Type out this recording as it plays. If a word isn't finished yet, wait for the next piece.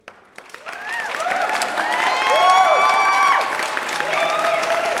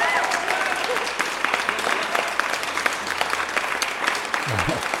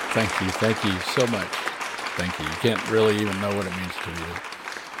Thank you so much. Thank you. You can't really even know what it means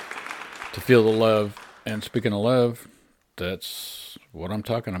to feel the love. And speaking of love, that's what I'm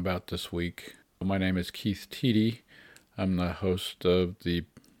talking about this week. My name is Keith Teedy. I'm the host of the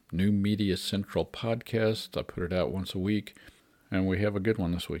New Media Central podcast. I put it out once a week, and we have a good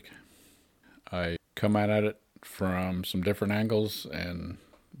one this week. I come at it from some different angles, and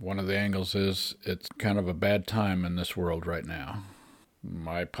one of the angles is it's kind of a bad time in this world right now.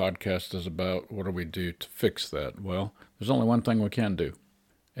 My podcast is about what do we do to fix that? Well, there's only one thing we can do,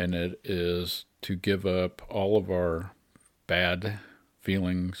 and it is to give up all of our bad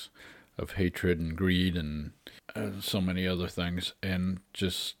feelings of hatred and greed and so many other things, and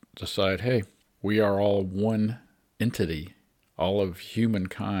just decide, hey, we are all one entity. All of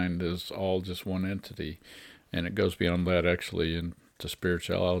humankind is all just one entity, and it goes beyond that actually into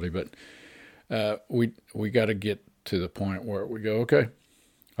spirituality. But we got to get to the point where we go, okay,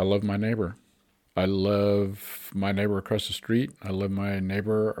 I love my neighbor. I love my neighbor across the street. I love my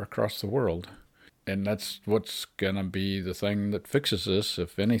neighbor across the world. And that's what's going to be the thing that fixes this,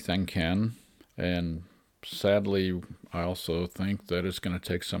 if anything can. And sadly, I also think that it's going to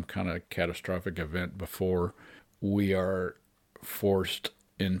take some kind of catastrophic event before we are forced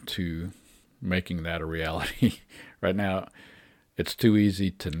into making that a reality. Right now, it's too easy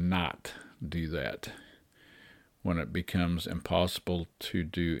to not do that. When it becomes impossible to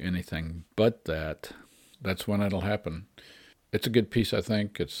do anything but that, that's when it'll happen. It's a good piece, I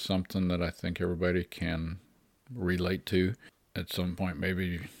think. It's something that I think everybody can relate to. At some point,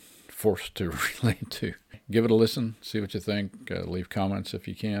 maybe forced to relate to. Give it a listen, see what you think. Leave comments if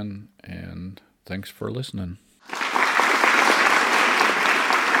you can, and thanks for listening.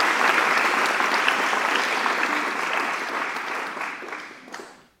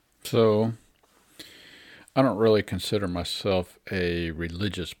 So, I don't really consider myself a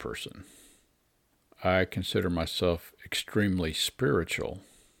religious person. I consider myself extremely spiritual,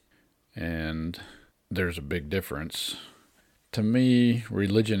 and there's a big difference. To me,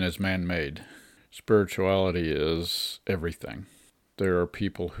 religion is man-made. Spirituality is everything. There are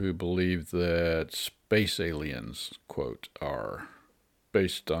people who believe that space aliens, quote, are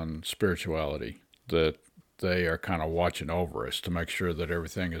based on spirituality, that they are kind of watching over us to make sure that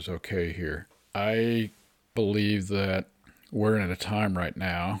everything is okay here. I believe that we're in a time right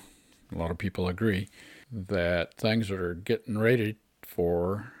now, a lot of people agree, that things are getting ready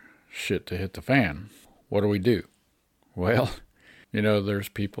for shit to hit the fan. What do? Well, there's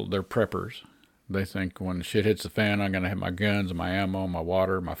people, they're preppers. They think when shit hits the fan, I'm going to have my guns, my ammo, my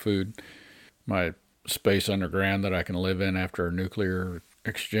water, my food, my space underground that I can live in after a nuclear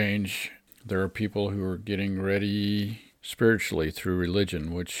exchange. There are people who are getting ready spiritually through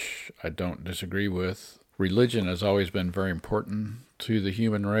religion, which I don't disagree with. Religion has always been very important to the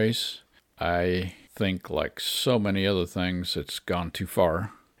human race. I think, like so many other things, it's gone too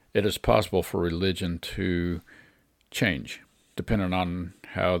far. It is possible for religion to change, depending on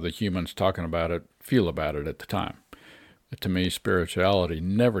how the humans talking about it feel about it at the time. To me, spirituality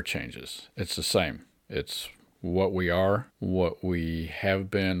never changes. It's the same. It's what we are, what we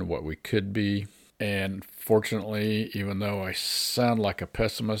have been, what we could be. And fortunately, even though I sound like a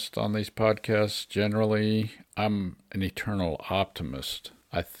pessimist on these podcasts, generally, I'm an eternal optimist.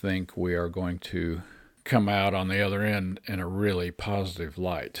 I think we are going to come out on the other end in a really positive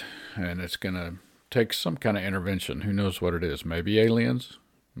light. And it's going to take some kind of intervention. Who knows what it is? Maybe aliens,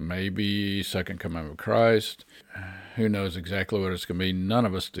 maybe second coming of Christ. Who knows exactly what it's going to be? None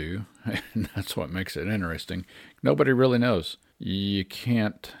of us do. And that's what makes it interesting. Nobody really knows. You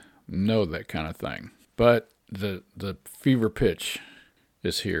can't know that kind of thing. But the fever pitch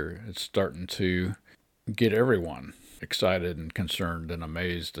is here. It's starting to get everyone excited and concerned and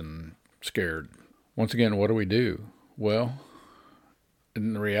amazed and scared. Once again, what do? Well,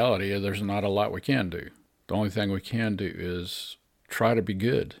 in reality, there's not a lot we can do. The only thing we can do is try to be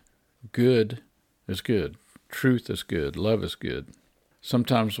good. Good is good. Truth is good. Love is good.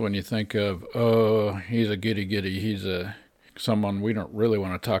 Sometimes when you think of, oh, he's a goody-goody, he's someone we don't really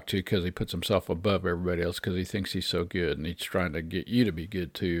want to talk to because he puts himself above everybody else because he thinks he's so good and he's trying to get you to be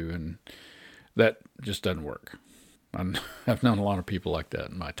good too, and that just doesn't work. I've known a lot of people like that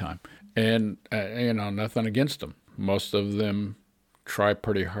in my time, and nothing against them. Most of them try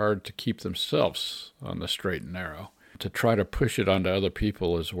pretty hard to keep themselves on the straight and narrow. To try to push it onto other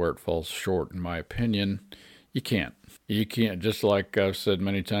people is where it falls short, in my opinion. You can't. You can't, just like I've said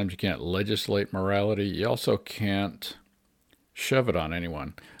many times, you can't legislate morality. You also can't shove it on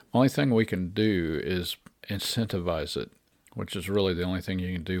anyone. Only thing we can do is incentivize it, which is really the only thing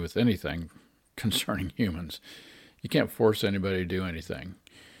you can do with anything concerning humans. You can't force anybody to do anything.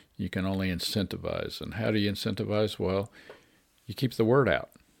 You can only incentivize. And how do you incentivize? Well, you keep the word out.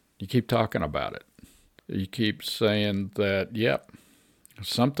 You keep talking about it. You keep saying that, yep,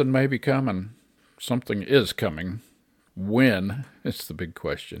 something may be coming. Something is coming. When? It's the big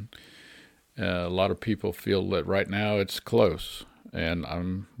question. A lot of people feel that right now it's close. And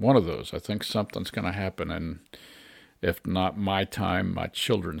I'm one of those. I think something's going to happen. And if not my time, my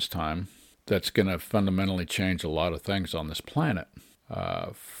children's time, that's going to fundamentally change a lot of things on this planet.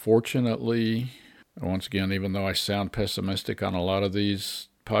 Fortunately, once again, even though I sound pessimistic on a lot of these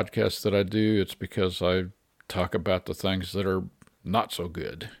podcasts that I do, it's because I talk about the things that are not so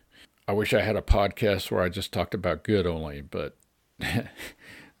good. I wish I had a podcast where I just talked about good only, but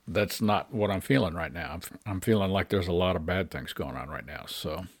that's not what I'm feeling right now. I'm feeling like there's a lot of bad things going on right now.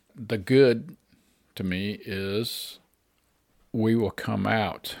 So the good to me is we will come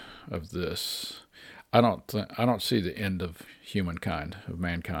out of this. I don't see the end of humankind, of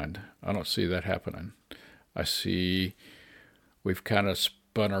mankind. I don't see that happening. I see we've kind of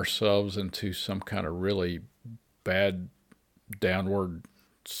spun ourselves into some kind of really bad downward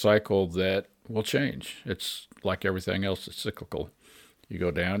cycle that will change. It's like everything else, it's cyclical. You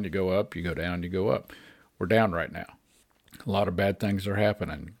go down, you go up, you go down, you go up. We're down right now. A lot of bad things are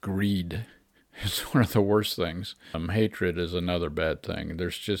happening. Greed is one of the worst things. Hatred is another bad thing.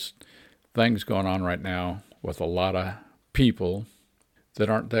 There's just things going on right now with a lot of people that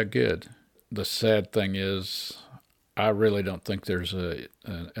aren't that good. The sad thing is, I really don't think there's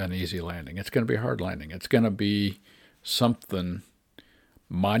an easy landing. It's going to be a hard landing. It's going to be something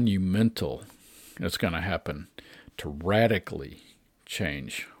monumental that's going to happen to radically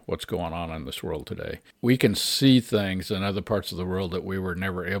change what's going on in this world today. We can see things in other parts of the world that we were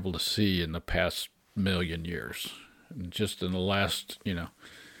never able to see in the past million years. Just in the last,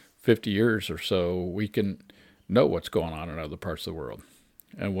 50 years or so, we can know what's going on in other parts of the world.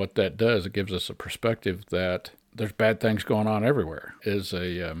 And what that does, it gives us a perspective that there's bad things going on everywhere. Is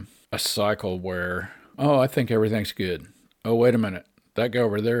a cycle where, I think everything's good. Oh, wait a minute. That guy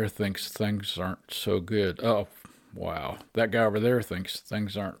over there thinks things aren't so good. Oh, wow. That guy over there thinks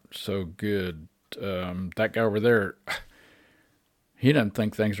things aren't so good. That guy over there, he doesn't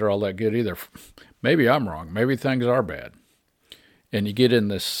think things are all that good either. Maybe I'm wrong. Maybe things are bad. And you get in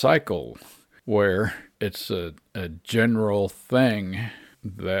this cycle where it's a general thing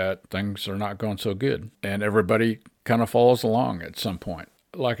that things are not going so good. And everybody kind of follows along at some point.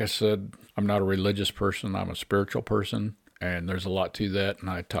 Like I said, I'm not a religious person. I'm a spiritual person. And there's a lot to that. And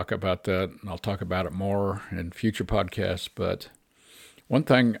I talk about that. And I'll talk about it more in future podcasts. But one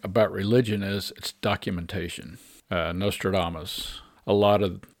thing about religion is its documentation. Nostradamus. A lot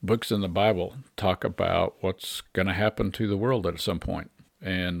of books in the Bible talk about what's going to happen to the world at some point.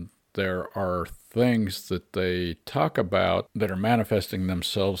 And there are things that they talk about that are manifesting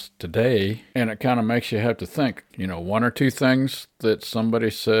themselves today. And it kind of makes you have to think, one or two things that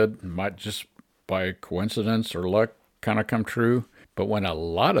somebody said might just by coincidence or luck kind of come true. But when a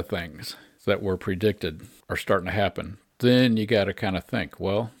lot of things that were predicted are starting to happen, then you got to kind of think,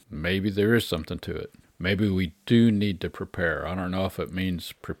 well, maybe there is something to it. Maybe we do need to prepare. I don't know if it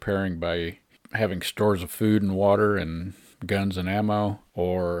means preparing by having stores of food and water and guns and ammo,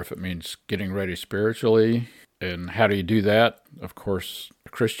 or if it means getting ready spiritually. And how do you do that? Of course,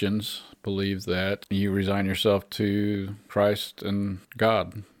 Christians believe that you resign yourself to Christ and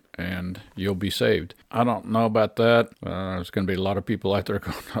God, and you'll be saved. I don't know about that. There's going to be a lot of people out there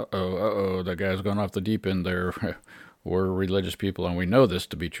going, that guy's going off the deep end there. We're religious people, and we know this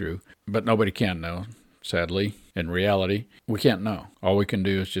to be true, but nobody can know. Sadly, in reality, we can't know. All we can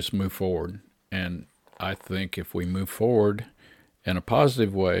do is just move forward. And I think if we move forward in a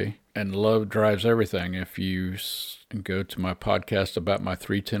positive way, and love drives everything. If you go to my podcast about my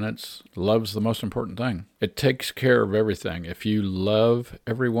 3 tenets, love's the most important thing. It takes care of everything. If you love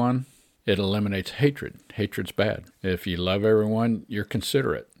everyone, it eliminates hatred. Hatred's bad. If you love everyone, you're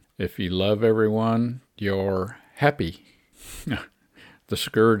considerate. If you love everyone, you're happy. The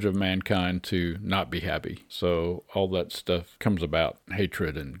scourge of mankind to not be happy. So all that stuff comes about,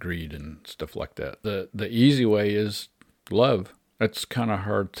 hatred and greed and stuff like that. The easy way is love. It's kind of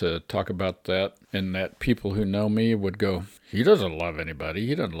hard to talk about that, and that people who know me would go, he doesn't love anybody.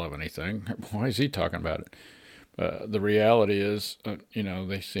 He doesn't love anything. Why is he talking about it? The reality is,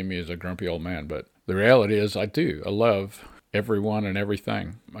 they see me as a grumpy old man, but the reality is I do. I love everyone and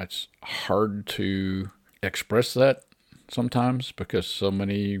everything. It's hard to express that sometimes because so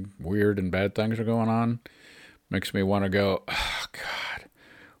many weird and bad things are going on. Makes me want to go, oh, God,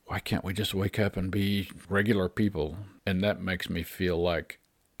 why can't we just wake up and be regular people? And that makes me feel like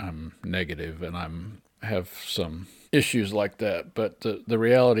I'm negative and I'm have some issues like that. But the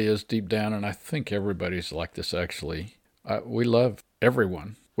reality is deep down, and I think everybody's like this actually, we love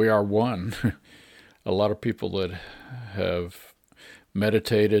everyone. We are one. A lot of people that have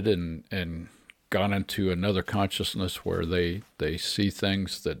meditated and gone into another consciousness where they see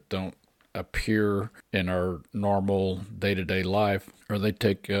things that don't appear in our normal day-to-day life, or they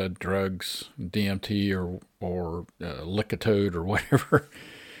take drugs, DMT or Lickatoad or whatever.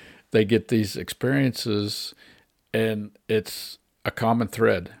 They get these experiences, and it's a common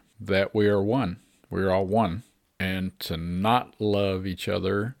thread that we are one. We're all one. And to not love each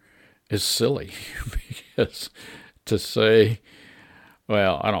other is silly because to say,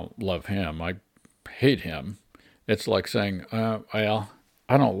 well, I don't love him, I hate him, it's like saying, well,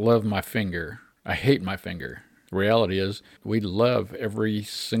 I don't love my finger, I hate my finger. The reality is we love every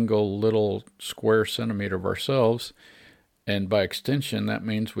single little square centimeter of ourselves, and by extension, that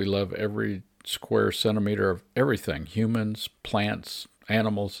means we love every square centimeter of everything, humans, plants,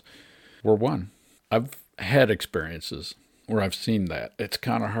 animals. We're one. I've had experiences where I've seen that. It's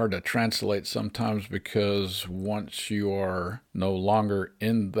kind of hard to translate sometimes because once you are no longer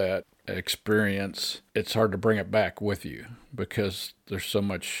in that experience, it's hard to bring it back with you because there's so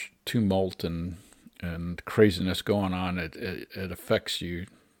much tumult and craziness going on. It affects you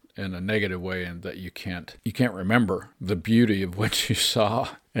in a negative way, and that you can't remember the beauty of what you saw.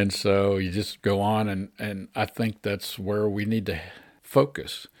 And so you just go on, and I think that's where we need to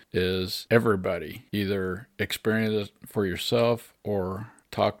focus, is everybody either experience it for yourself or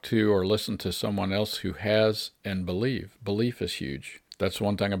talk to or listen to someone else who has, and believe. Belief is huge. That's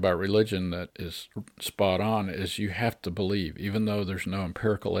one thing about religion that is spot on, is you have to believe. Even though there's no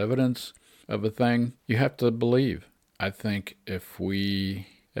empirical evidence of a thing, you have to believe. I think if we,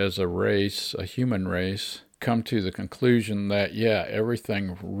 as a race, a human race, come to the conclusion that, yeah,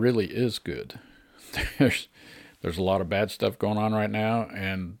 everything really is good. There's a lot of bad stuff going on right now,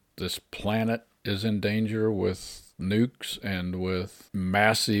 and this planet is in danger with nukes and with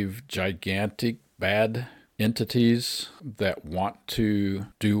massive, gigantic, bad entities that want to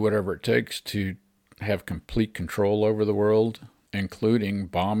do whatever it takes to have complete control over the world, including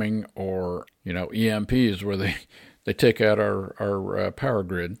bombing or, EMPs, where they take out our power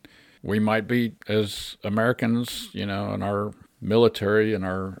grid. We might be, as Americans, in our military and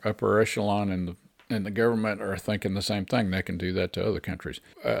our upper echelon and the government are thinking the same thing. They can do that to other countries.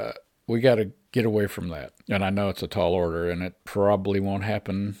 We got to get away from that. And I know it's a tall order, and it probably won't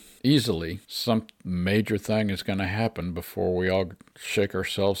happen easily. Some major thing is going to happen before we all shake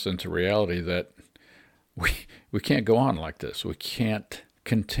ourselves into reality that we can't go on like this. We can't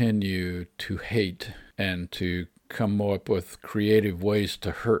continue to hate and to come up with creative ways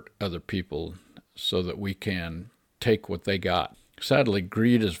to hurt other people so that we can take what they got. Sadly,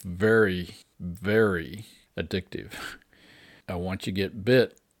 greed is very, very addictive. Once you get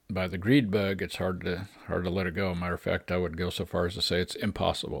bit by the greed bug, it's hard to let it go. Matter of fact, I would go so far as to say it's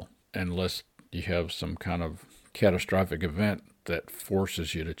impossible unless you have some kind of catastrophic event that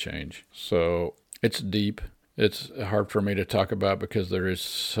forces you to change. So it's deep. It's hard for me to talk about because there is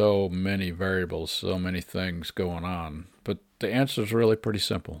so many variables, so many things going on. But the answer is really pretty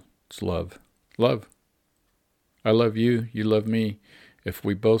simple. It's love. Love. I love you. You love me. If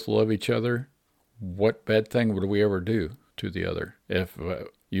we both love each other, what bad thing would we ever do to the other? If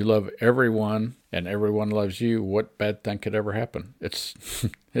you love everyone and everyone loves you, what bad thing could ever happen? It's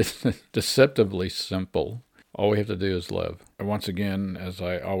deceptively simple. All we have to do is love. And once again, as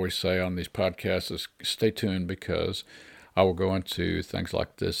I always say on these podcasts, is stay tuned because I will go into things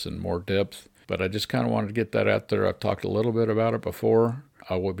like this in more depth. But I just kind of wanted to get that out there. I've talked a little bit about it before.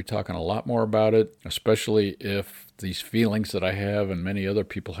 I will be talking a lot more about it, especially if these feelings that I have and many other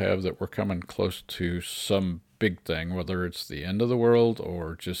people have that we're coming close to some big thing, whether it's the end of the world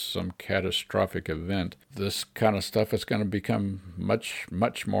or just some catastrophic event. This kind of stuff is going to become much,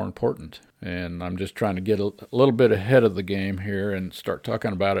 much more important. And I'm just trying to get a little bit ahead of the game here and start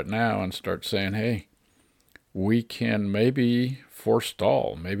talking about it now and start saying, hey, we can maybe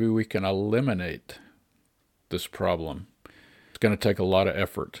forestall, maybe we can eliminate this problem. It's going to take a lot of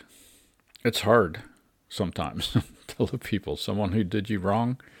effort. It's hard sometimes to love people. Someone who did you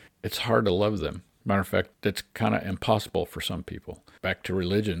wrong, it's hard to love them. Matter of fact, it's kind of impossible for some people. Back to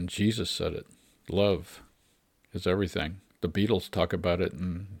religion, Jesus said it. Love is everything. The Beatles talk about it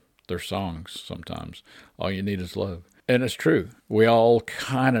in their songs sometimes. All you need is love. And it's true. We all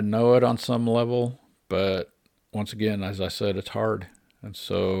kind of know it on some level, but once again, as I said, it's hard. And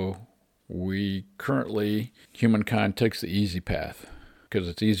so humankind takes the easy path because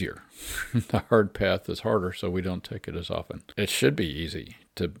it's easier. The hard path is harder, so we don't take it as often. It should be easy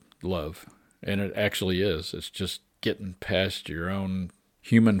to love. And it actually is. It's just getting past your own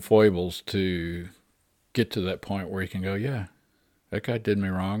human foibles to get to that point where you can go, yeah, that guy did me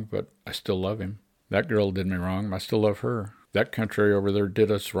wrong, but I still love him. That girl did me wrong, I still love her. That country over there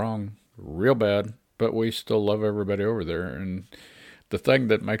did us wrong real bad, but we still love everybody over there. And the thing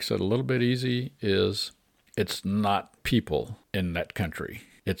that makes it a little bit easy is it's not people in that country.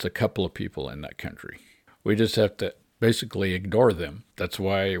 It's a couple of people in that country. We just have to basically ignore them. That's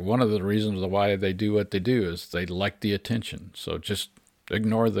why one of the reasons why they do what they do is they like the attention. So just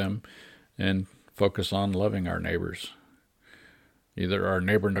ignore them and focus on loving our neighbors, either our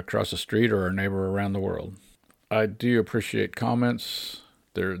neighbor across the street or our neighbor around the world. I do appreciate comments.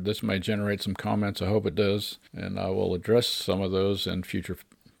 This may generate some comments. I hope it does. And I will address some of those in future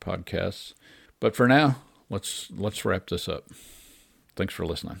podcasts. But for now, let's wrap this up. Thanks for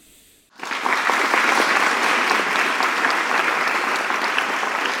listening.